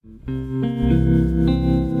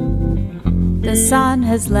The sun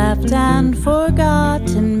has left and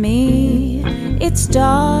forgotten me. It's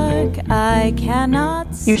dark, I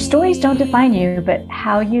cannot see. Your stories don't define you, but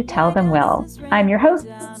how you tell them will. I'm your host,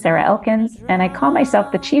 Sarah Elkins, and I call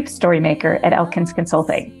myself the Chief Storymaker at Elkins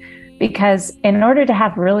Consulting. Because in order to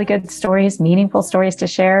have really good stories, meaningful stories to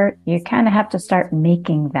share, you kind of have to start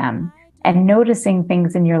making them and noticing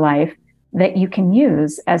things in your life that you can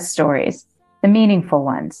use as stories, the meaningful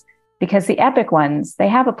ones. Because the epic ones, they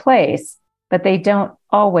have a place, but they don't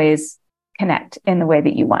always connect in the way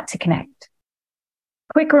that you want to connect.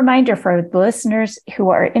 Quick reminder for the listeners who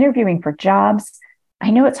are interviewing for jobs. I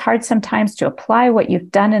know it's hard sometimes to apply what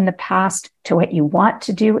you've done in the past to what you want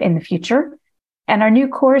to do in the future. And our new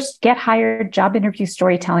course, Get Hired Job Interview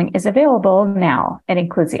Storytelling, is available now. It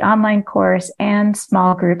includes the online course and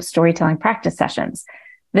small group storytelling practice sessions.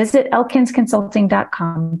 Visit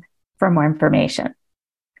elkinsconsulting.com for more information.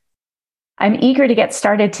 I'm eager to get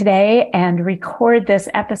started today and record this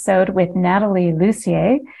episode with Natalie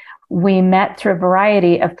Lussier. We met through a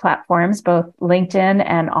variety of platforms, both LinkedIn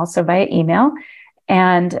and also via email.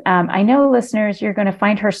 And I know, listeners, you're going to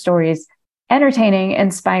find her stories entertaining,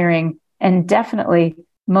 inspiring, and definitely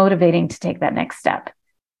motivating to take that next step.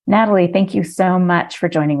 Natalie, thank you so much for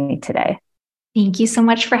joining me today. Thank you so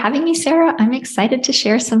much for having me, Sarah. I'm excited to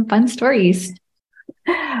share some fun stories.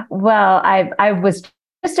 Well, I was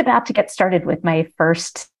just about to get started with my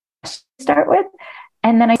first to start with.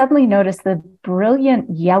 And then I suddenly noticed the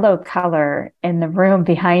brilliant yellow color in the room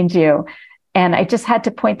behind you. And I just had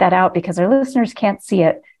to point that out because our listeners can't see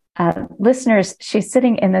it. Listeners, she's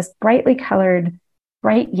sitting in this brightly colored,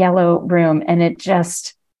 bright yellow room, and it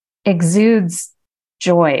just exudes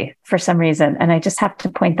joy for some reason. And I just have to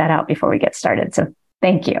point that out before we get started. So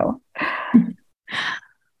thank you.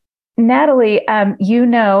 Natalie, you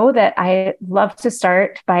know that I love to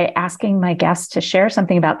start by asking my guests to share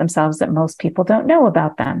something about themselves that most people don't know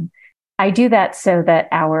about them. I do that so that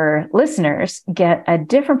our listeners get a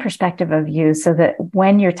different perspective of you, so that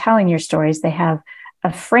when you're telling your stories, they have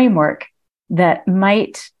a framework that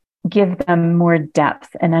might give them more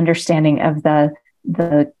depth and understanding of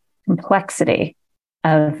the complexity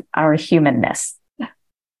of our humanness.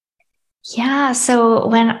 Yeah. So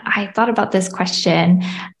when I thought about this question,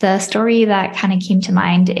 the story that kind of came to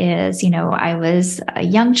mind is, I was a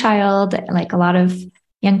young child, like a lot of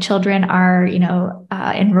young children are,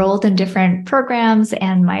 enrolled in different programs,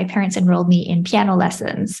 and my parents enrolled me in piano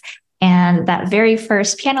lessons. And that very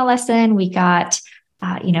first piano lesson, we got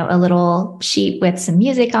a little sheet with some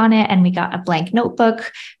music on it, and we got a blank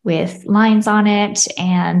notebook with lines on it.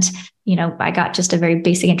 And, I got just a very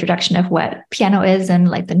basic introduction of what piano is and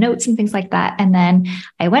like the notes and things like that. And then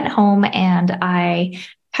I went home and I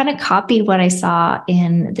kind of copied what I saw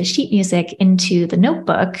in the sheet music into the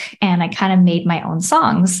notebook, and I kind of made my own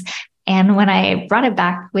songs. And when I brought it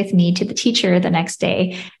back with me to the teacher the next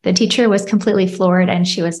day, the teacher was completely floored. And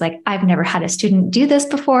she was like, I've never had a student do this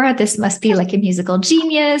before. This must be like a musical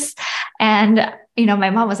genius. And, my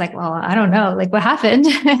mom was like, well, I don't know, like what happened?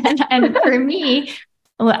 and for me,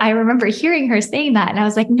 I remember hearing her saying that, and I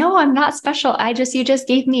was like, no, I'm not special. You just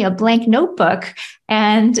gave me a blank notebook.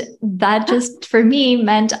 And that just, for me,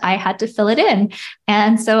 meant I had to fill it in.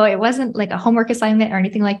 And so it wasn't like a homework assignment or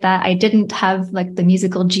anything like that. I didn't have like the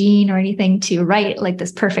musical gene or anything to write like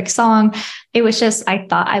this perfect song. It was just, I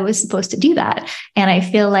thought I was supposed to do that. And I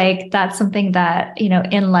feel like that's something that,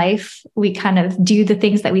 in life, we kind of do the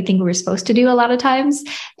things that we think we're supposed to do a lot of times.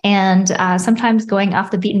 And sometimes going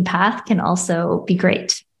off the beaten path can also be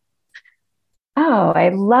great. Oh, I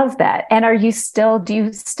love that. And do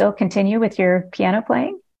you still continue with your piano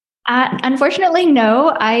playing? Unfortunately,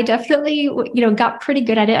 no. I definitely, got pretty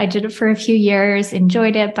good at it. I did it for a few years,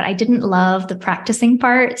 enjoyed it, but I didn't love the practicing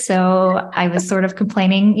part. So I was sort of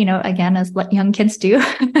complaining, again, as what young kids do.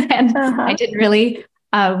 And I didn't really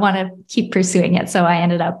want to keep pursuing it. So I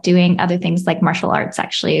ended up doing other things like martial arts,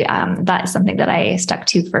 actually. That is something that I stuck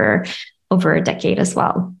to for over a decade as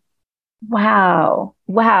well. Wow.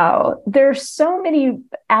 There's so many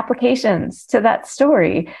applications to that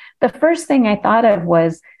story. The first thing I thought of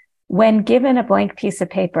was, when given a blank piece of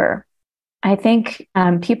paper, I think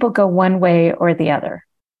people go one way or the other.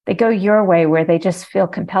 They go your way, where they just feel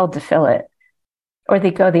compelled to fill it, or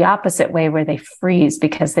they go the opposite way, where they freeze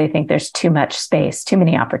because they think there's too much space, too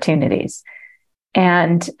many opportunities.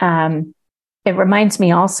 And it reminds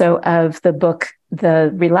me also of the book,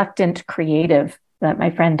 The Reluctant Creative, that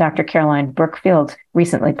my friend Dr. Caroline Brookfield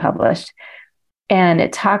recently published. And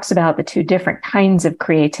it talks about the two different kinds of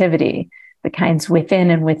creativity, the kinds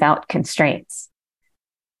within and without constraints.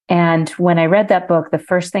 And when I read that book, the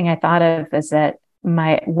first thing I thought of is that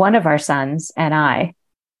one of our sons and I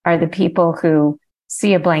are the people who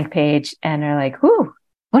see a blank page and are like, "Whoo,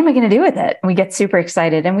 what am I going to do with it?" And we get super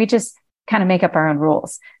excited, and we just kind of make up our own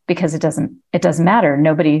rules because it doesn't matter.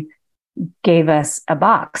 Nobody gave us a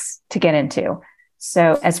box to get into.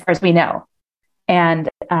 So as far as we know, and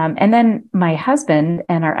then my husband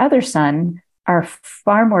and our other son are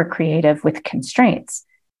far more creative with constraints.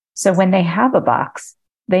 So when they have a box,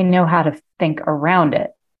 they know how to think around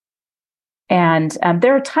it. And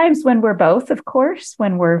there are times when we're both, of course,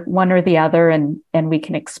 when we're one or the other, and we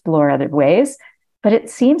can explore other ways. But it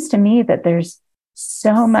seems to me that there's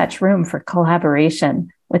so much room for collaboration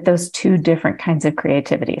with those two different kinds of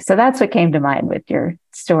creativity. So that's what came to mind with your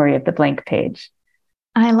story of the blank page.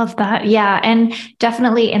 I love that. Yeah. And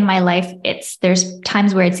definitely in my life, there's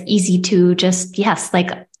times where it's easy to just, yes,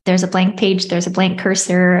 like there's a blank page, there's a blank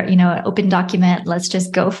cursor, an open document, let's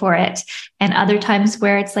just go for it. And other times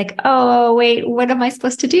where it's like, oh, wait, what am I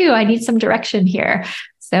supposed to do? I need some direction here.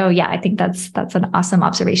 So yeah, I think that's an awesome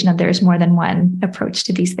observation of there's more than one approach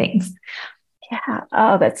to these things. Yeah.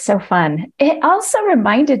 Oh, that's so fun. It also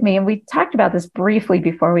reminded me, and we talked about this briefly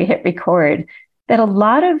before we hit record, that a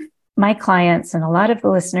lot of my clients and a lot of the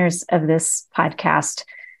listeners of this podcast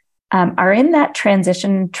are in that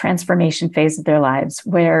transformation phase of their lives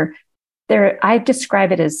where I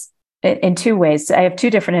describe it as in two ways. I have two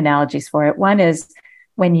different analogies for it. One is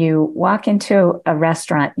when you walk into a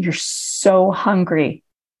restaurant, you're so hungry,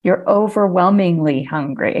 you're overwhelmingly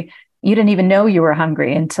hungry. You didn't even know you were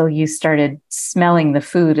hungry until you started smelling the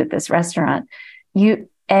food at this restaurant.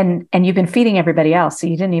 And you've been feeding everybody else. So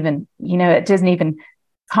you didn't even, it doesn't even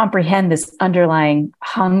comprehend this underlying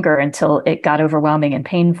hunger until it got overwhelming and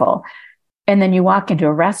painful. And then you walk into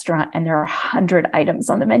a restaurant and there are 100 items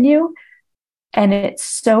on the menu. And it's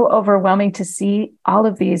so overwhelming to see all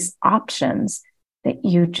of these options that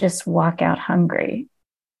you just walk out hungry.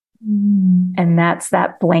 And that's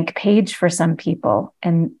that blank page for some people.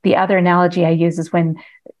 And the other analogy I use is when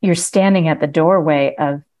you're standing at the doorway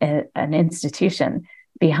of an institution.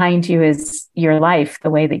 Behind you is your life,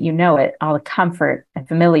 the way that you know it, all the comfort and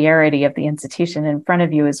familiarity of the institution. In front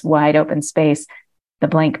of you is wide open space, the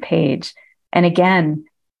blank page. And again,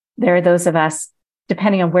 there are those of us,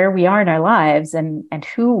 depending on where we are in our lives and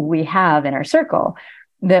who we have in our circle,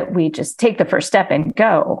 that we just take the first step and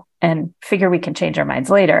go and figure we can change our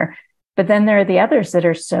minds later. But then there are the others that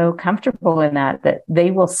are so comfortable in that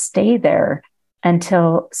they will stay there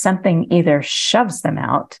until something either shoves them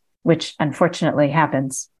out, which unfortunately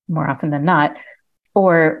happens more often than not,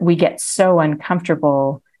 or we get so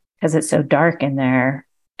uncomfortable because it's so dark in there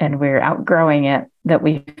and we're outgrowing it that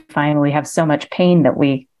we finally have so much pain that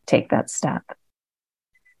we take that step.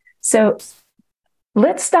 So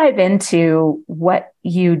let's dive into what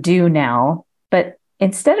you do now, but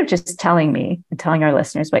instead of just telling me and telling our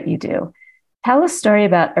listeners what you do, tell a story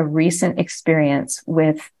about a recent experience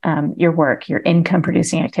with your work, your income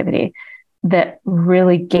producing activity, that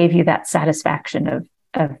really gave you that satisfaction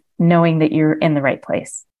of knowing that you're in the right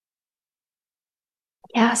place.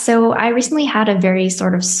 Yeah. So I recently had a very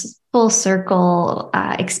sort of full circle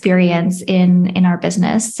experience in our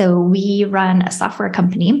business. So we run a software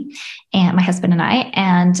company, and my husband and I,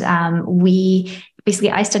 and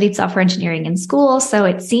I studied software engineering in school. So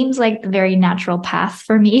it seems like the very natural path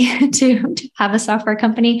for me to have a software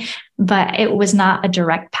company, but it was not a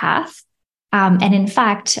direct path. And in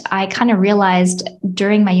fact, I kind of realized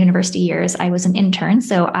during my university years, I was an intern.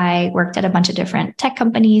 So I worked at a bunch of different tech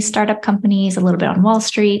companies, startup companies, a little bit on Wall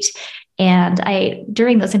Street. And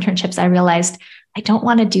during those internships, I realized I don't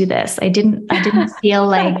want to do this. I didn't feel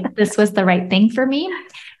like this was the right thing for me.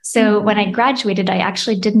 So when I graduated, I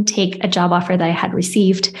actually didn't take a job offer that I had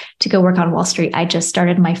received to go work on Wall Street. I just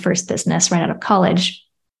started my first business right out of college.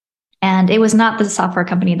 And it was not the software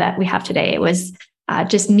company that we have today. It was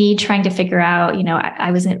just me trying to figure out,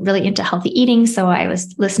 I wasn't really into healthy eating. So I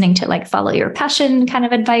was listening to follow your passion kind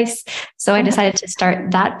of advice. So I decided to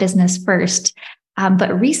start that business first.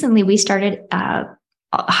 But recently we started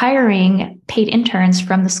hiring paid interns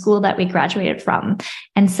from the school that we graduated from.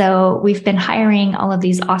 And so we've been hiring all of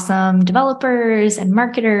these awesome developers and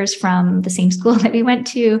marketers from the same school that we went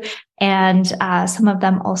to. And some of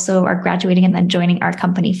them also are graduating and then joining our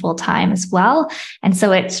company full time as well. And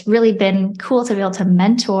so it's really been cool to be able to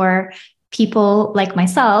mentor people like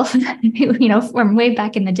myself, from way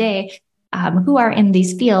back in the day, who are in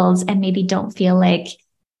these fields and maybe don't feel like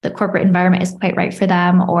the corporate environment is quite right for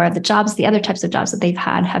them, or the other types of jobs that they've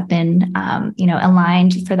had have been,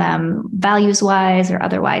 aligned for them values wise or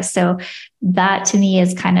otherwise. So that to me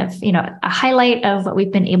is kind of, a highlight of what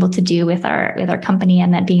we've been able to do with our company,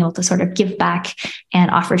 and then being able to sort of give back and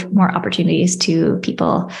offer more opportunities to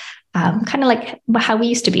people, kind of like how we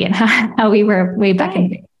used to be and how we were way back in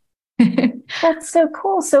the day. That's so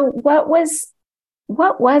cool. So what was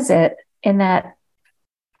it in that,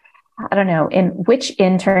 I don't know, in which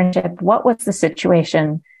internship, what was the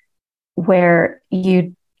situation where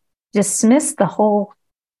you dismissed the whole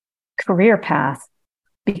career path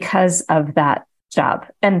because of that job?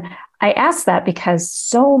 And I ask that because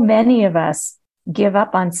so many of us give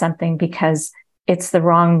up on something because it's the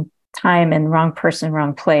wrong time and wrong person,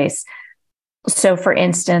 wrong place. So for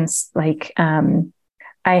instance, like,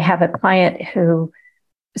 I have a client who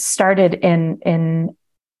started in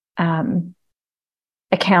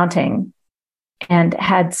accounting and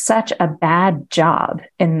had such a bad job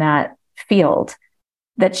in that field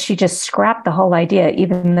that she just scrapped the whole idea,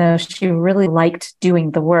 even though she really liked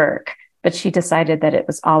doing the work, but she decided that it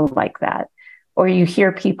was all like that. Or you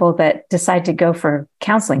hear people that decide to go for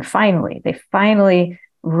counseling. They finally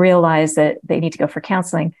realize that they need to go for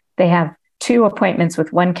counseling. They have 2 appointments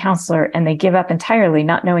with one counselor and they give up entirely,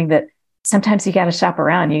 not knowing that sometimes you got to shop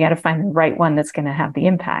around. You got to find the right one that's going to have the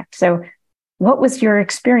impact. So what was your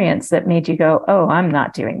experience that made you go, oh, I'm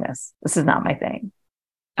not doing this. This is not my thing?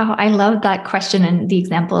 Oh, I love that question and the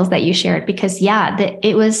examples that you shared, because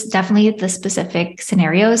it was definitely the specific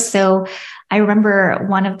scenarios. So I remember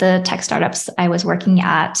one of the tech startups I was working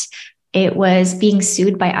at, it was being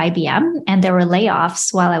sued by IBM, and there were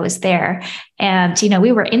layoffs while I was there. And,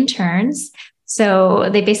 we were interns. So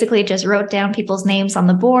they basically just wrote down people's names on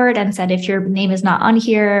the board and said, if your name is not on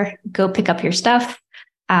here, go pick up your stuff.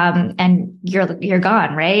 And you're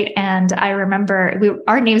gone, right? And I remember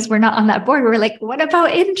our names were not on that board. We were like, what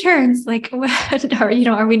about interns? Like, what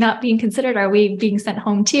are we not being considered? Are we being sent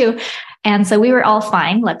home too? And so we were all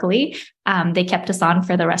fine. Luckily, they kept us on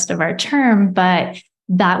for the rest of our term, but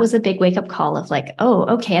that was a big wake up call of like, oh,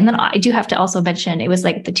 okay. And then I do have to also mention, it was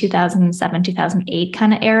like the 2007, 2008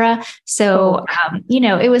 kind of era. So,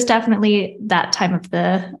 it was definitely that time of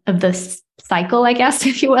the cycle, I guess,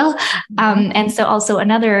 if you will. And so also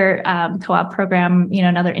another co-op program,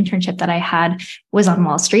 another internship that I had was on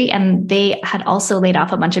Wall Street, and they had also laid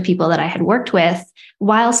off a bunch of people that I had worked with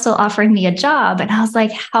while still offering me a job. And I was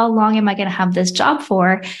like, how long am I going to have this job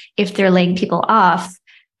for if they're laying people off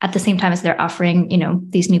at the same time as they're offering,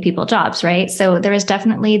 these new people jobs, right? So there was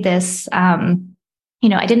definitely this, I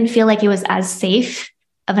didn't feel like it was as safe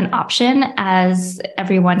of an option as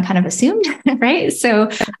everyone kind of assumed, right? So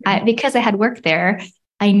because I had worked there,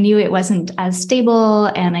 I knew it wasn't as stable,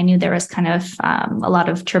 and I knew there was kind of a lot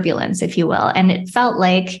of turbulence, if you will. And it felt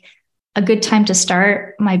like a good time to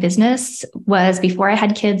start my business was before I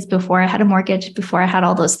had kids, before I had a mortgage, before I had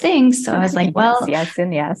all those things. So I was like, well, yes,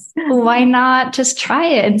 and yes. Why not just try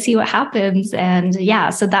it and see what happens? And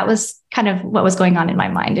so that was kind of what was going on in my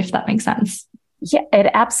mind, if that makes sense. Yeah, it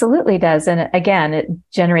absolutely does. And again, it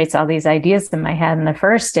generates all these ideas in my head. And the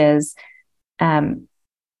first is,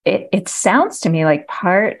 it sounds to me like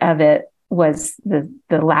part of it was the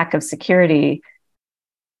lack of security.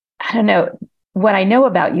 I don't know. What I know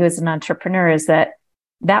about you as an entrepreneur is that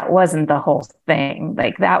wasn't the whole thing.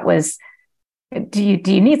 Like that was, do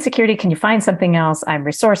you need security? Can you find something else? I'm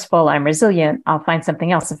resourceful. I'm resilient. I'll find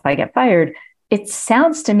something else if I get fired. It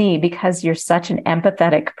sounds to me, because you're such an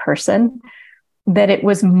empathetic person, that it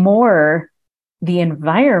was more the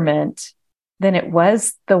environment than it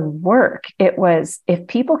was the work. It was, if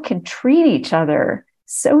people can treat each other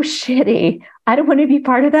so shitty, I don't want to be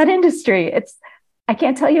part of that industry. I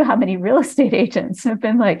can't tell you how many real estate agents have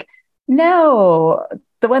been like, no,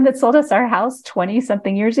 the one that sold us our house 20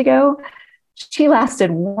 something years ago, she lasted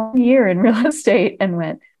 1 year in real estate and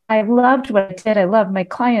went, I loved what I did. I love my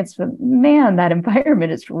clients, but man, that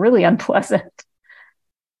environment is really unpleasant.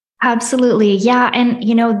 Absolutely. Yeah. And,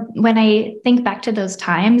 when I think back to those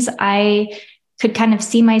times, I could kind of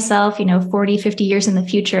see myself, 40, 50 years in the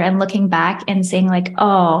future and looking back and saying like,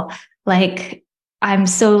 oh, like, I'm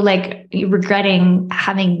so like regretting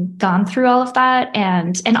having gone through all of that.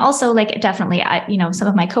 And also like, definitely, some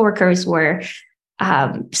of my coworkers were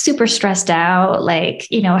super stressed out, like,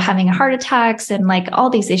 having heart attacks and like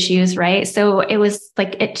all these issues. Right. So it was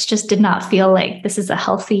like, it just did not feel like this is a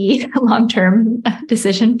healthy long-term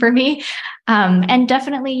decision for me. And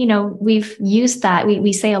definitely, we've used that.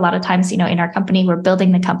 We say a lot of times, in our company, we're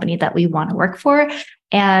building the company that we want to work for.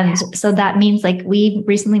 And so that means like we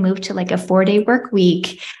recently moved to like a 4-day work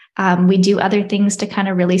week. We do other things to kind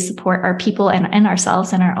of really support our people and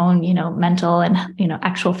ourselves and our own, mental and,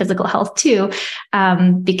 actual physical health too.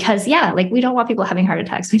 Because like we don't want people having heart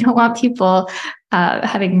attacks. We don't want people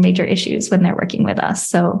having major issues when they're working with us.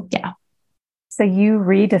 So, yeah. So you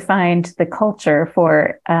redefined the culture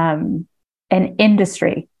for an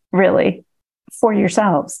industry, really, for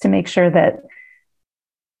yourselves to make sure that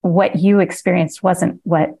what you experienced wasn't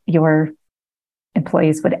what your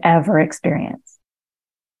employees would ever experience.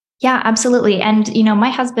 Yeah, absolutely. And, my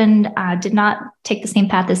husband did not take the same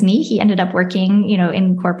path as me. He ended up working,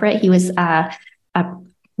 in corporate. He was, what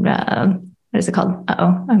is it called?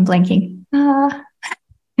 I'm blanking.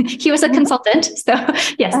 He was a consultant. So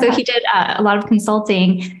yes, so he did a lot of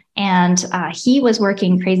consulting, and he was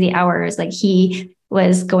working crazy hours. Like he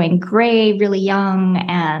was going gray really young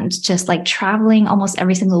and just like traveling almost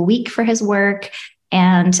every single week for his work.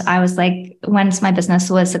 And I was like, once my business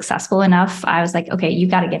was successful enough, I was like, okay, you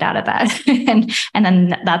got to get out of that. and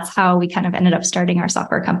then that's how we kind of ended up starting our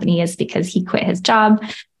software company, is because he quit his job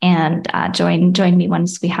and joined me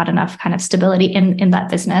once we had enough kind of stability in that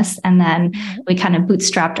business. And then we kind of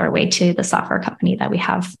bootstrapped our way to the software company that we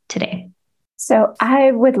have today. So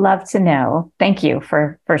I would love to know, thank you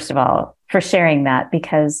for, first of all, for sharing that,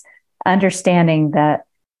 because understanding that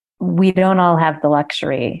we don't all have the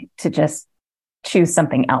luxury to just choose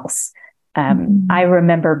something else. I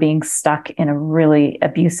remember being stuck in a really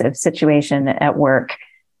abusive situation at work,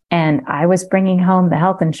 and I was bringing home the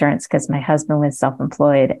health insurance because my husband was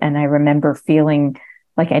self-employed. And I remember feeling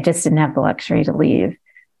like I just didn't have the luxury to leave.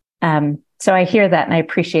 So I hear that and I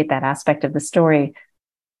appreciate that aspect of the story.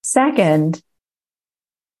 Second,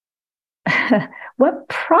 what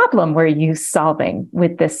problem were you solving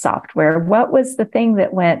with this software? What was the thing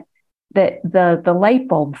that went, that the light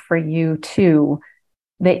bulb for you too,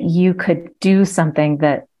 that you could do something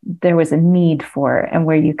that there was a need for, and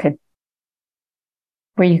where you could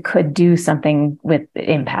do something with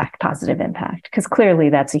impact, positive impact? Because clearly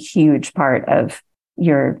that's a huge part of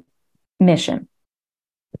your mission.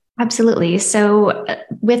 Absolutely. So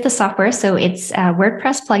with the software, so it's a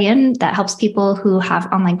WordPress plugin that helps people who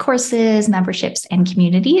have online courses, memberships, and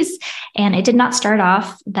communities. And it did not start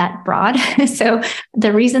off that broad. So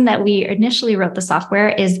the reason that we initially wrote the software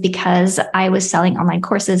is because I was selling online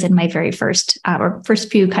courses in my very first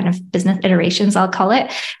few kind of business iterations, I'll call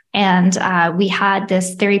it. And we had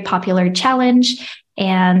this very popular challenge,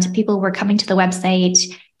 and people were coming to the website.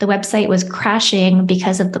 The website was crashing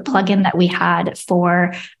because of the plugin that we had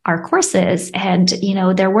for our courses. And,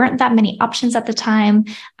 there weren't that many options at the time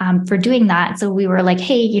for doing that. So we were like,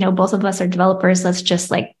 hey, both of us are developers. Let's just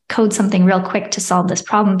like code something real quick to solve this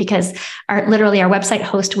problem, because our website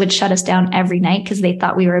host would shut us down every night because they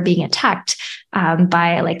thought we were being attacked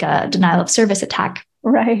by like a denial of service attack.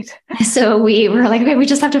 Right. So we were like, okay, we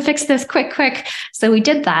just have to fix this quick. So we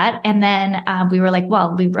did that. And then we were like,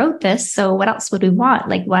 well, we wrote this. So what else would we want?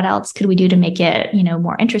 Like, what else could we do to make it,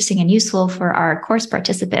 more interesting and useful for our course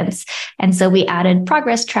participants? And so we added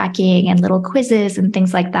progress tracking and little quizzes and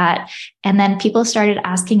things like that. And then people started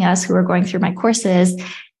asking us, who were going through my courses,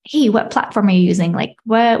 hey, what platform are you using? Like,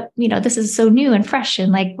 what, this is so new and fresh,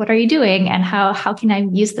 and like, what are you doing? And how can I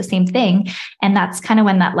use the same thing? And that's kind of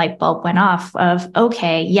when that light bulb went off of,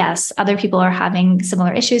 okay, yes, other people are having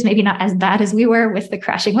similar issues, maybe not as bad as we were with the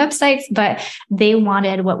crashing websites, but they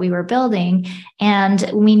wanted what we were building. And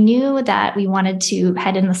we knew that we wanted to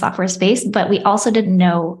head in the software space, but we also didn't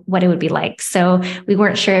know what it would be like. So we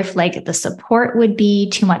weren't sure if like the support would be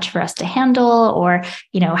too much for us to handle, or,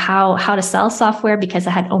 how to sell software, because I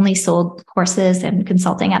had only sold courses and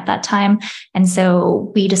consulting at that time. And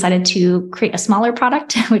so we decided to create a smaller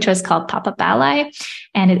product, which was called Pop-Up Ally.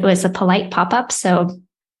 And it was a polite pop-up. So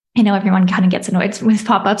I know everyone kind of gets annoyed with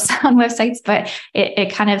pop-ups on websites, but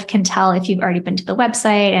it kind of can tell if you've already been to the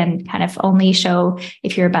website, and kind of only show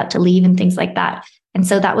if you're about to leave and things like that. And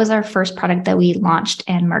so that was our first product that we launched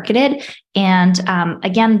and marketed. And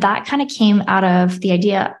again, that kind of came out of the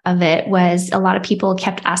idea of it was a lot of people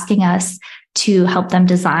kept asking us to help them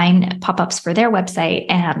design pop-ups for their website.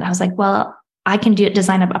 And I was like, well, I can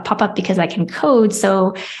design a pop-up because I can code.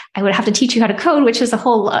 So I would have to teach you how to code, which is a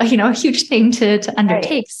whole, a huge thing to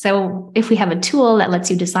undertake. Right. So if we have a tool that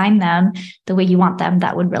lets you design them the way you want them,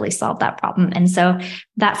 that would really solve that problem. And so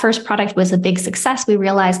that first product was a big success. We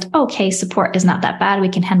realized, okay, support is not that bad. We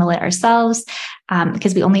can handle it ourselves,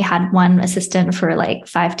 because we only had one assistant for like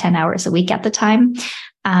 5-10 hours a week at the time.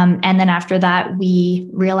 And then after that, we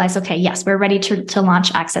realized, okay, yes, we're ready to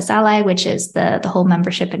launch Access Ally, which is the whole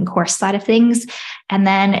membership and course side of things. And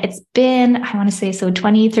then it's been, I want to say, so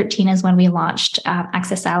 2013 is when we launched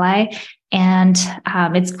Access Ally. And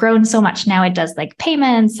it's grown so much now. It does like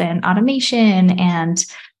payments and automation and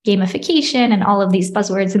gamification and all of these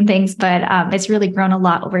buzzwords and things, but it's really grown a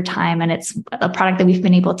lot over time. And it's a product that we've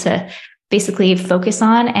been able to basically focus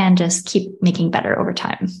on and just keep making better over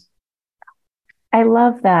time. I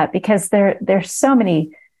love that because there's so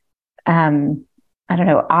many,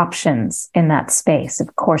 options in that space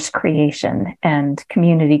of course creation and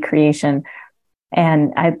community creation.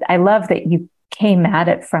 And I love that you came at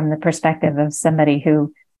it from the perspective of somebody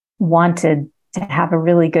who wanted to have a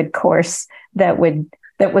really good course that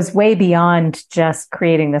was way beyond just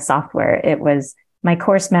creating the software. It was, my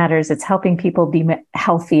course matters. It's helping people be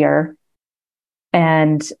healthier.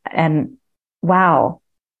 And wow,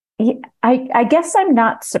 I guess I'm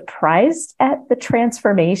not surprised at the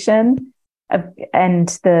transformation and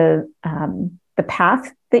the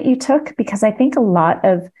path that you took, because I think a lot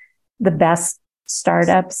of the best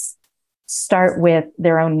startups start with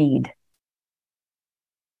their own need.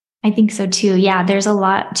 I think so too. Yeah, there's a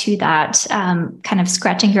lot to that, kind of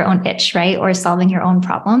scratching your own itch, right? Or solving your own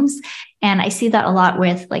problems. And I see that a lot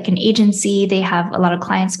with like an agency. They have a lot of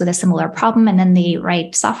clients with a similar problem, and then they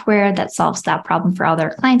write software that solves that problem for all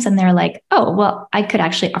their clients. And they're like, oh, well, I could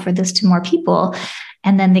actually offer this to more people.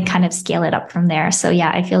 And then they kind of scale it up from there. So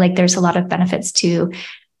yeah, I feel like there's a lot of benefits to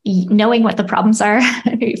knowing what the problems are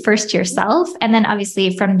first yourself. And then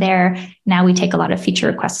obviously from there, now we take a lot of feature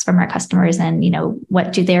requests from our customers and,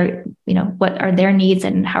 what are their needs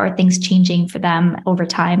and how are things changing for them over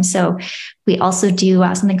time. So we also do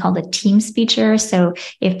something called a Teams feature. So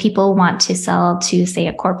if people want to sell to, say,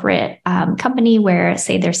 a corporate company where,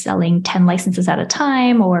 say, they're selling 10 licenses at a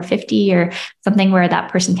time or 50 or something, where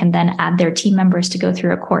that person can then add their team members to go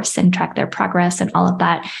through a course and track their progress and all of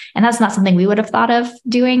that. And that's not something we would have thought of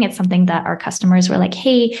doing. It's something that our customers were like,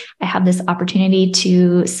 hey, I have this opportunity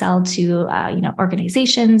to sell to,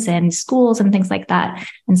 organizations and schools and things like that.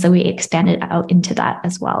 And so we expanded out into that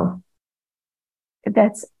as well.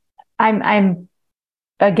 I'm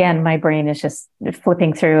again, my brain is just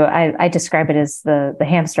flipping through. I describe it as the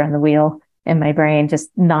hamster on the wheel in my brain,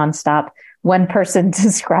 just nonstop. One person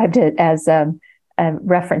described it as a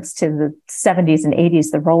reference to the 70s and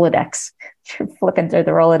 80s, the Rolodex, flipping through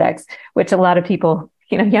the Rolodex, which a lot of people,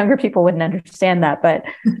 younger people wouldn't understand that. But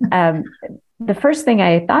the first thing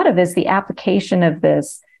I thought of is the application of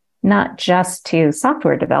this, not just to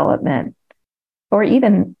software development or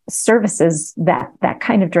even services, that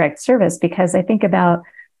kind of direct service, because I think about,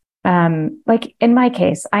 like in my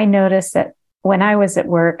case, I noticed that when I was at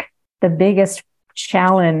work, the biggest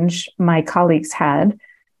challenge my colleagues had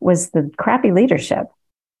was the crappy leadership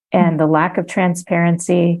and the lack of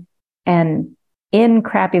transparency. And in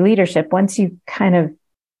crappy leadership, once you kind of,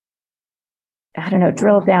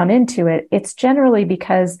 drill down into it, it's generally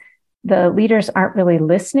because the leaders aren't really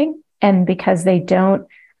listening and because they don't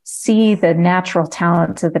see the natural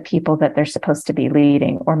talents of the people that they're supposed to be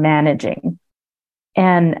leading or managing.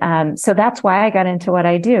 And so that's why I got into what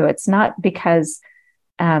I do. It's not because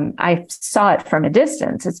I saw it from a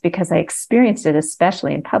distance. It's because I experienced it,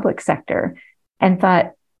 especially in public sector, and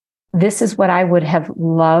thought, this is what I would have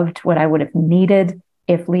loved, what I would have needed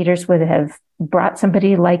if leaders would have brought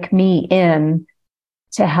somebody like me in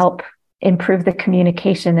to help improve the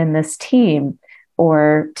communication in this team,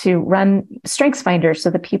 or to run StrengthsFinder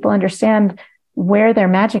so that people understand where their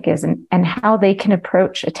magic is and how they can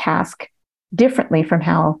approach a task differently from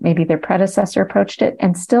how maybe their predecessor approached it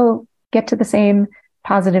and still get to the same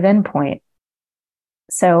positive endpoint.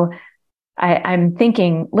 So I'm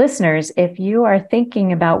thinking, listeners, if you are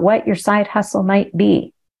thinking about what your side hustle might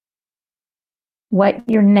be, what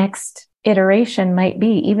your next iteration might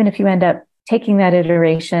be, even if you end up taking that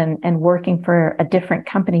iteration and working for a different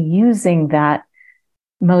company using that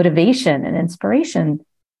motivation and inspiration,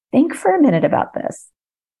 think for a minute about this.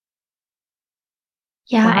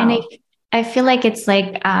 Yeah. Wow. And I feel like it's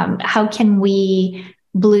like, how can we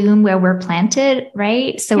bloom where we're planted,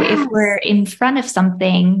 right? So yes. If we're in front of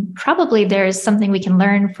something, probably there's something we can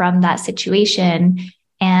learn from that situation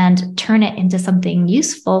and turn it into something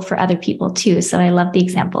useful for other people too. So I love the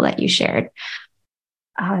example that you shared.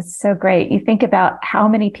 Oh, it's so great. You think about how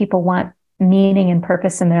many people want meaning and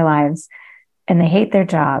purpose in their lives, and they hate their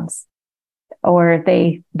jobs, or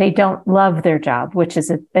they don't love their job, which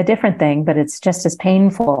is a different thing, but it's just as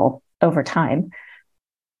painful over time.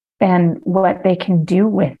 And what they can do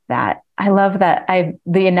with that. I love that.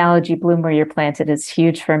 The analogy bloom where you're planted is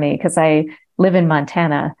huge for me, because I live in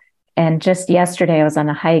Montana, and just yesterday I was on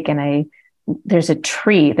a hike, and there's a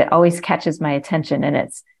tree that always catches my attention, and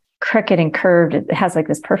it's crooked and curved. It has like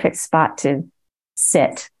this perfect spot to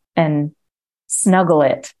sit and snuggle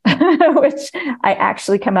it, which I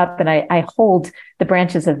actually come up and I hold the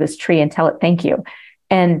branches of this tree and tell it thank you.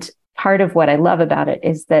 And part of what I love about it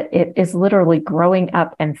is that it is literally growing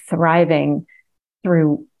up and thriving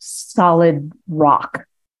through solid rock.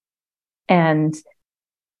 And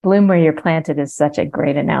bloom where you're planted is such a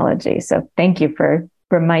great analogy. So thank you for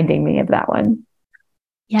reminding me of that one.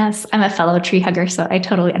 Yes, I'm a fellow tree hugger, so I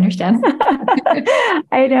totally understand.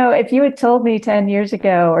 I know if you had told me 10 years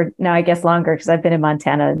ago, or now I guess longer, because I've been in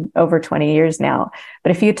Montana over 20 years now,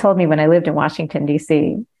 but if you had told me when I lived in Washington,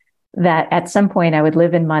 D.C., that at some point I would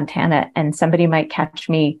live in Montana and somebody might catch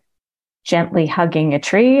me gently hugging a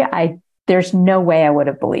tree, there's no way I would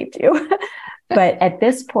have believed you. But at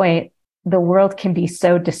this point, the world can be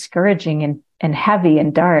so discouraging and heavy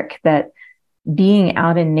and dark that being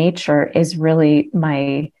out in nature is really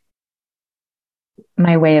my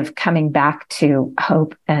way of coming back to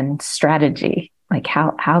hope and strategy. Like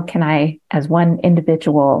how can I, as one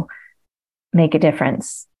individual, make a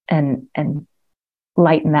difference and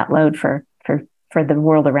lighten that load for the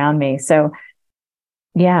world around me. So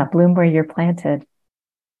yeah, bloom where you're planted.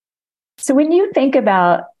 So when you think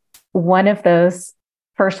about one of those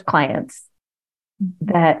first clients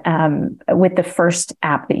that with the first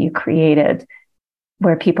app that you created,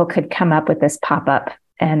 where people could come up with this pop-up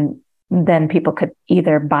and then people could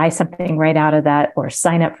either buy something right out of that or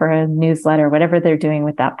sign up for a newsletter, whatever they're doing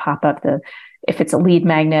with that pop-up, if it's a lead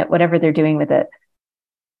magnet, whatever they're doing with it.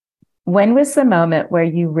 When was the moment where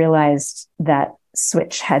you realized that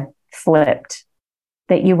switch had flipped,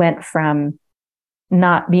 that you went from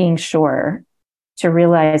not being sure to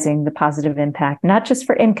realizing the positive impact, not just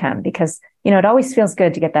for income, because, it always feels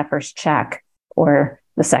good to get that first check or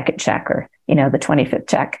the second check or, the 25th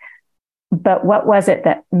check. But what was it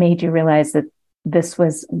that made you realize that this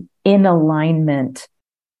was in alignment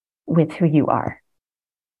with who you are?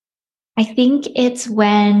 I think it's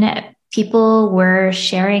when people were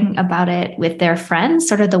sharing about it with their friends,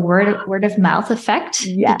 sort of the word of mouth effect.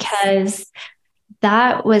 Yes. Because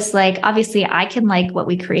that was like, obviously I can like what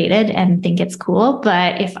we created and think it's cool,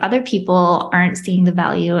 but if other people aren't seeing the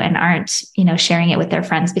value and aren't, sharing it with their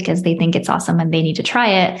friends because they think it's awesome and they need to try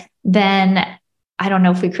it, then I don't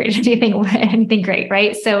know if we created anything great,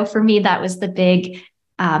 right? So for me, that was the big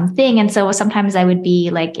thing. And so sometimes I would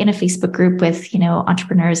be like in a Facebook group with,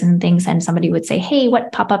 entrepreneurs and things, and somebody would say, hey,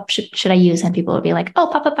 what pop-up should I use? And people would be like, oh,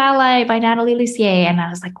 Pop-Up Ally by Natalie Lussier. And I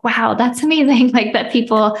was like, wow, that's amazing. Like that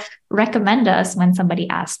people recommend us when somebody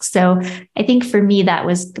asks. So I think for me, that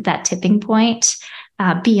was that tipping point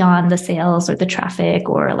beyond the sales or the traffic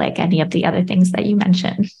or like any of the other things that you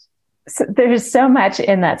mentioned. So there's so much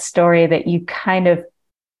in that story that you kind of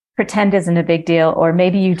pretend isn't a big deal, or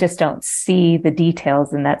maybe you just don't see the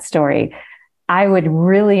details in that story. I would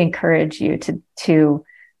really encourage you to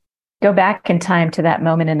go back in time to that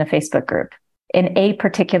moment in the Facebook group, in a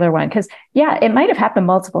particular one. Because yeah, it might have happened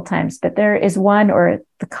multiple times, but there is one, or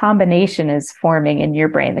the combination is forming in your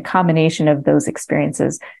brain, the combination of those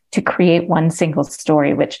experiences to create one single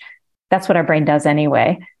story, which that's what our brain does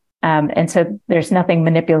anyway. And so there's nothing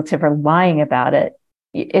manipulative or lying about it.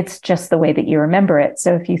 It's just the way that you remember it.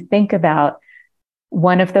 So if you think about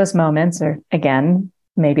one of those moments, or again,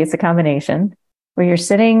 maybe it's a combination, where you're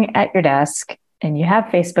sitting at your desk and you have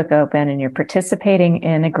Facebook open and you're participating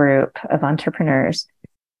in a group of entrepreneurs.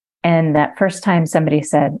 And that first time somebody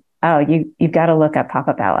said, oh, you've got to look up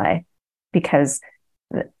Pop-Up Ally because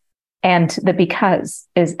has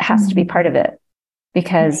to be part of it,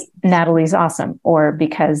 because Natalie's awesome, or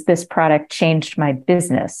because this product changed my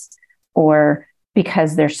business, or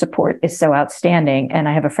because their support is so outstanding and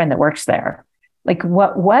I have a friend that works there. Like,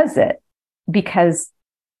 what was it? Because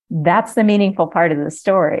that's the meaningful part of the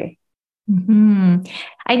story. Mm-hmm.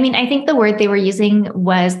 I mean, I think the word they were using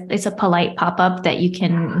was, it's a polite pop-up that you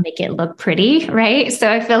can make it look pretty, right?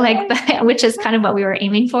 So I feel like that, which is kind of what we were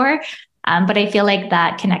aiming for. But I feel like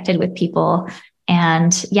that connected with people.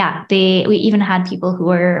 And yeah, we even had people who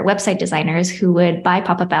were website designers who would buy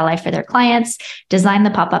Pop-Up Ally for their clients, design the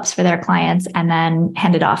pop-ups for their clients, and then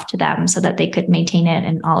hand it off to them so that they could maintain it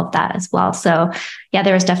and all of that as well. So yeah,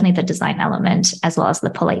 there was definitely the design element as well as the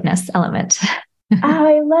politeness element. Oh,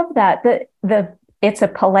 I love that. The it's a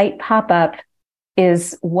polite pop-up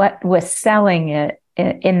is what was selling it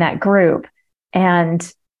in that group.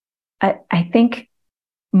 And I think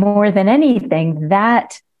more than anything,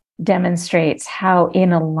 that demonstrates how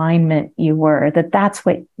in alignment you were, that's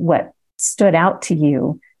what stood out to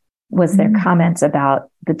you was their comments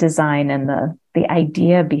about the design and the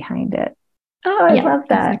idea behind it. Oh, I love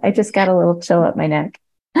that. Exactly. I just got a little chill up my neck.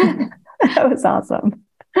 That was awesome.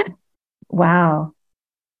 Wow.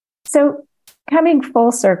 So coming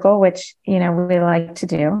full circle, which, we like to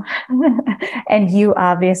do, and you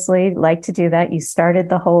obviously like to do that. You started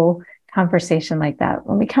the whole conversation like that.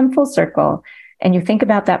 When we come full circle and you think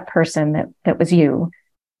about that person that was you,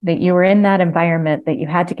 that you were in that environment that you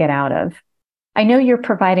had to get out of. I know you're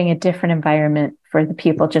providing a different environment for the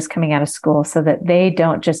people just coming out of school so that they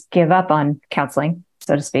don't just give up on counseling,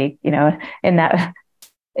 so to speak, in that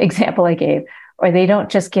example I gave, or they don't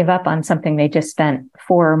just give up on something they just spent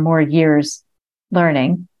 4 or more years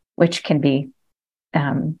learning, which can be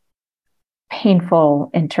painful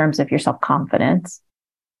in terms of your self-confidence.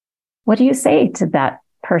 What do you say to that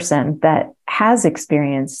person that has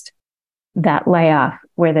experienced that layoff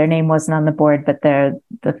where their name wasn't on the board, but the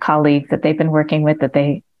colleague that they've been working with that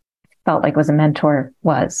they felt like was a mentor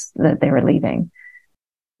that they were leaving?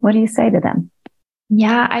 What do you say to them?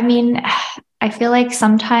 Yeah, I mean, I feel like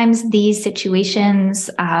sometimes these situations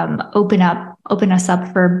open us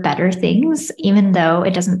up for better things, even though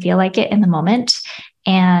it doesn't feel like it in the moment.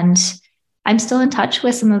 And I'm still in touch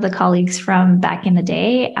with some of the colleagues from back in the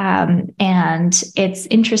day. And it's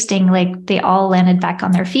interesting, like they all landed back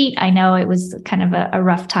on their feet. I know it was kind of a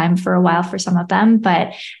rough time for a while for some of them,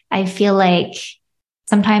 but I feel like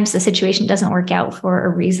sometimes the situation doesn't work out for a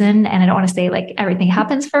reason. And I don't want to say like everything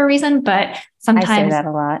happens for a reason, but sometimes I say that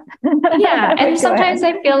a lot. Yeah. And sometimes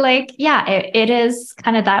I feel like, yeah, it is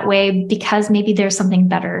kind of that way because maybe there's something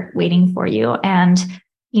better waiting for you. And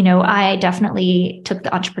I definitely took the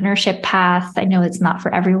entrepreneurship path. I know it's not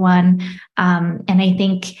for everyone. And I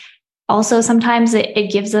think also sometimes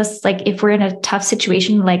it gives us, like, if we're in a tough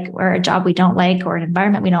situation, like, or a job we don't like, or an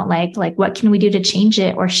environment we don't like, what can we do to change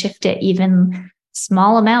it or shift it even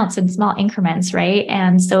small amounts and small increments, right?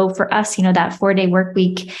 And so for us, that 4-day work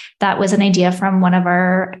week, that was an idea from one of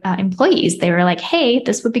our employees. They were like, hey,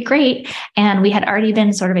 this would be great. And we had already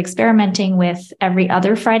been sort of experimenting with every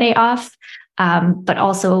other Friday off. But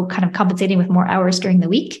also kind of compensating with more hours during the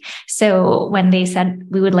week. So when they said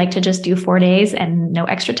we would like to just do 4 days and no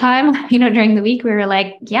extra time, during the week, we were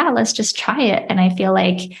like, yeah, let's just try it. And I feel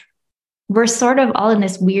like we're sort of all in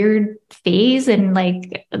this weird phase in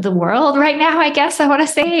like the world right now, I guess I want to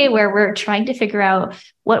say, where we're trying to figure out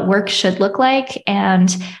what work should look like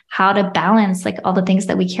and how to balance like all the things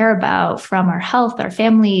that we care about, from our health, our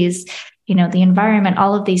families, the environment,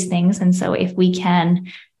 all of these things. And so if we can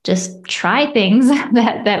just try things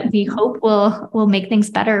that we hope will make things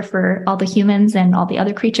better for all the humans and all the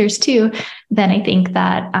other creatures too, then I think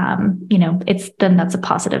that that's a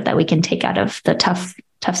positive that we can take out of the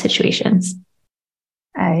tough situations.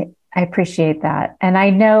 I appreciate that. And I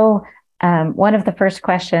know one of the first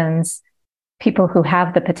questions people who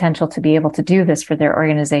have the potential to be able to do this for their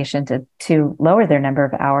organization to lower their number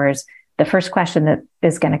of hours, the first question that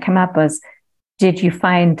is going to come up was, did you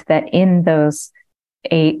find that in those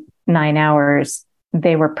 8-9 hours,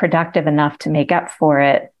 they were productive enough to make up for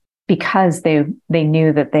it because they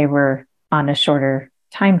knew that they were on a shorter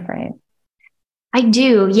time frame? I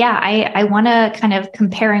do. Yeah. I want to kind of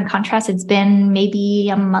compare and contrast. It's been maybe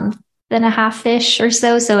a month and a half-ish or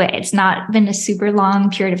so. So it's not been a super long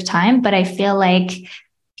period of time, but I feel like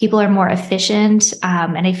people are more efficient.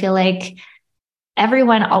 And I feel like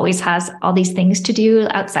everyone always has all these things to do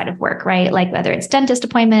outside of work, right? Like whether it's dentist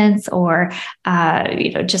appointments or,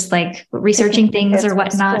 just like researching things or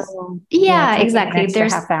whatnot. Yeah, exactly.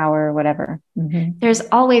 There's a half hour or whatever. Mm-hmm. There's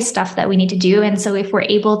always stuff that we need to do. And so if we're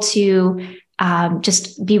able to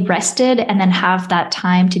just be rested and then have that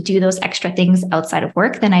time to do those extra things outside of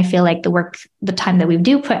work, then I feel like the time that we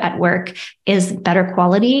do put at work is better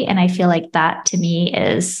quality. And I feel like that to me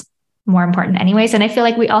is more important anyways. And I feel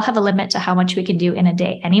like we all have a limit to how much we can do in a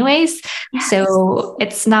day anyways. Yes. So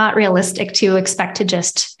it's not realistic to expect to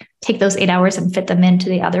just take those 8 hours and fit them into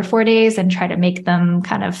the other 4 days and try to make them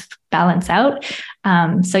kind of balance out.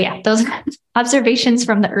 So yeah, those observations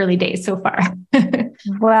from the early days so far.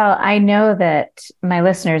 Well, I know that my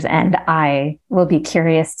listeners and I will be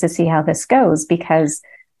curious to see how this goes because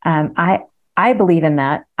I believe in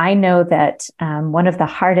that. I know that one of the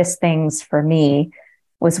hardest things for me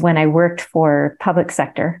was when I worked for public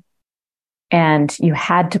sector and you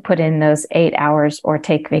had to put in those 8 hours or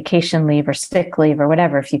take vacation leave or sick leave or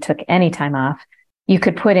whatever. If you took any time off, you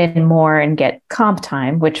could put in more and get comp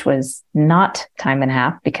time, which was not time and a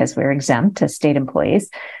half because we're exempt as state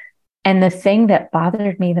employees. And the thing that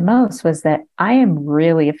bothered me the most was that I am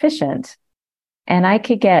really efficient and I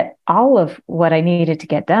could get all of what I needed to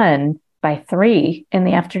get done by 3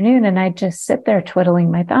 p.m. And I'd just sit there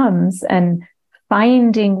twiddling my thumbs and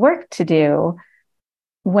finding work to do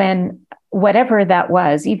when whatever that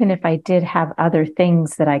was, even if I did have other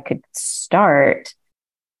things that I could start,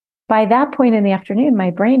 by that point in the afternoon,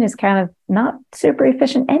 my brain is kind of not super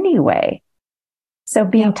efficient anyway. So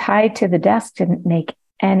being tied to the desk didn't make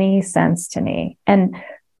any sense to me. And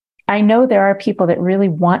I know there are people that really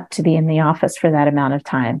want to be in the office for that amount of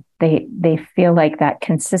time. They feel like that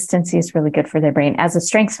consistency is really good for their brain. As a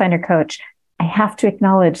StrengthsFinder coach, I have to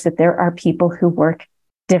acknowledge that there are people who work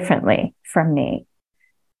differently from me.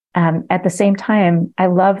 At the same time, I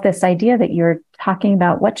love this idea that you're talking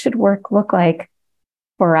about what should work look like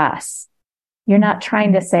for us. You're not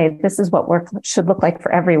trying to say this is what work should look like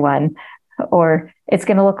for everyone, or it's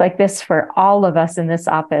going to look like this for all of us in this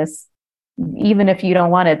office, even if you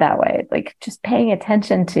don't want it that way. Like just paying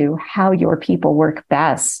attention to how your people work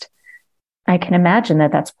best. I can imagine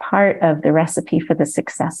that that's part of the recipe for the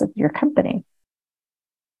success of your company.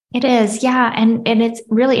 It is, yeah. And it's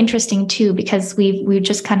really interesting too, because we've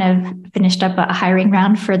just kind of finished up a hiring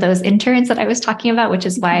round for those interns that I was talking about, which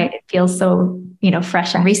is why it feels so,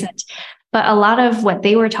 fresh and recent. But a lot of what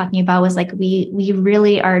they were talking about was like, we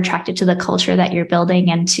really are attracted to the culture that you're building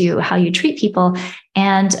and to how you treat people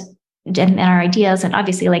and our ideas. And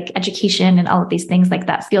obviously like education and all of these things like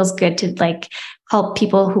that feels good to like help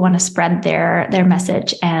people who want to spread their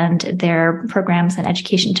message and their programs and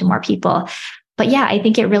education to more people. But yeah, I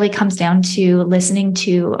think it really comes down to listening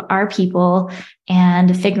to our people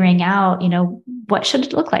and figuring out, what should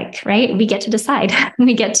it look like, right? We get to decide.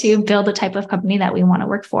 We get to build the type of company that we want to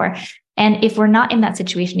work for. And if we're not in that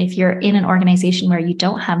situation, if you're in an organization where you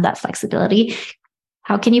don't have that flexibility,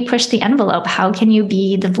 how can you push the envelope? How can you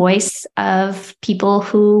be the voice of people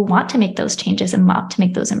who want to make those changes and want to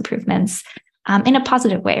make those improvements? In a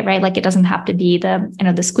positive way, right? Like it doesn't have to be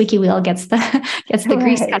the squeaky wheel gets the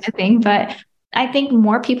grease kind of thing, but I think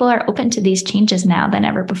more people are open to these changes now than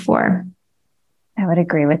ever before. I would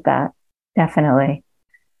agree with that. Definitely.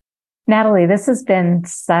 Natalie, this has been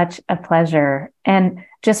such a pleasure. And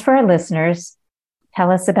just for our listeners,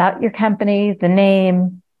 tell us about your company, the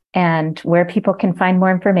name, and where people can find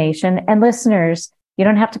more information. And listeners, you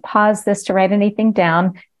don't have to pause this to write anything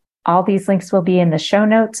down. All these links will be in the show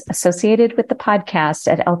notes associated with the podcast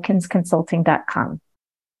at elkinsconsulting.com.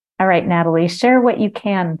 All right, Natalie, share what you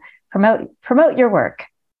can. Promote your work.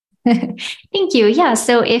 Thank you. Yeah.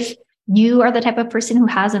 So if you are the type of person who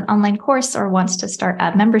has an online course or wants to start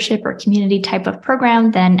a membership or community type of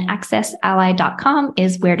program, then accessally.com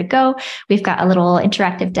is where to go. We've got a little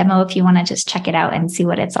interactive demo if you want to just check it out and see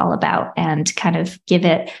what it's all about and kind of give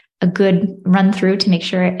it a good run through to make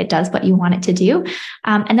sure it does what you want it to do.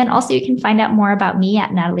 And then also you can find out more about me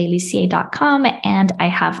at natalielussier.com. And I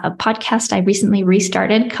have a podcast I recently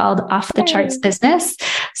restarted called Off the Charts Business.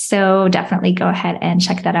 So definitely go ahead and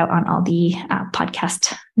check that out on all the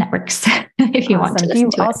podcast networks if you want to listen to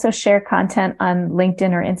it. Do you also share content on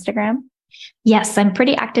LinkedIn or Instagram? Yes, I'm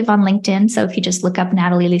pretty active on LinkedIn. So if you just look up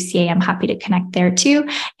Natalie Lussier, I'm happy to connect there too.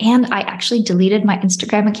 And I actually deleted my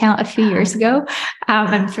Instagram account a few years ago.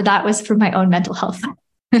 And for that was for my own mental health.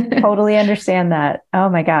 Totally understand that. Oh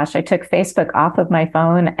my gosh. I took Facebook off of my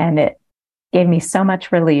phone and it gave me so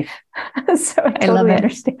much relief. So I totally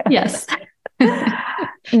understand. Yes.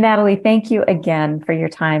 Natalie, thank you again for your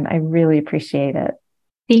time. I really appreciate it.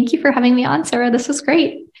 Thank you for having me on, Sarah. This was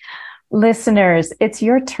great. Listeners, it's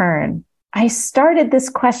your turn. I started this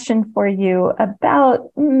question for you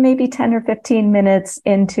about maybe 10 or 15 minutes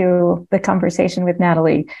into the conversation with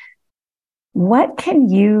Natalie. What can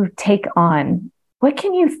you take on? What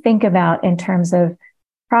can you think about in terms of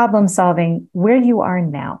problem solving where you are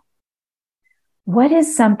now? What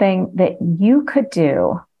is something that you could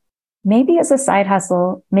do, maybe as a side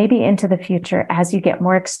hustle, maybe into the future as you get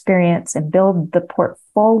more experience and build the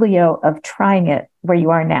portfolio of trying it where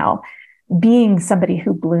you are now? Being somebody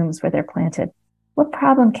who blooms where they're planted. What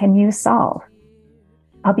problem can you solve?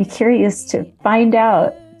 I'll be curious to find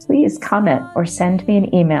out. Please comment or send me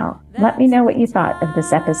an email. Let me know what you thought of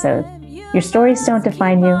this episode. Your stories don't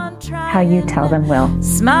define you. How you tell them will.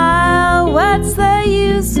 Smile, what's the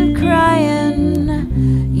use of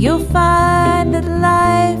crying? You'll find that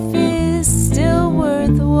life is still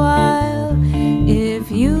worthwhile if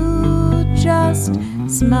you just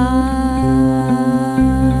smile.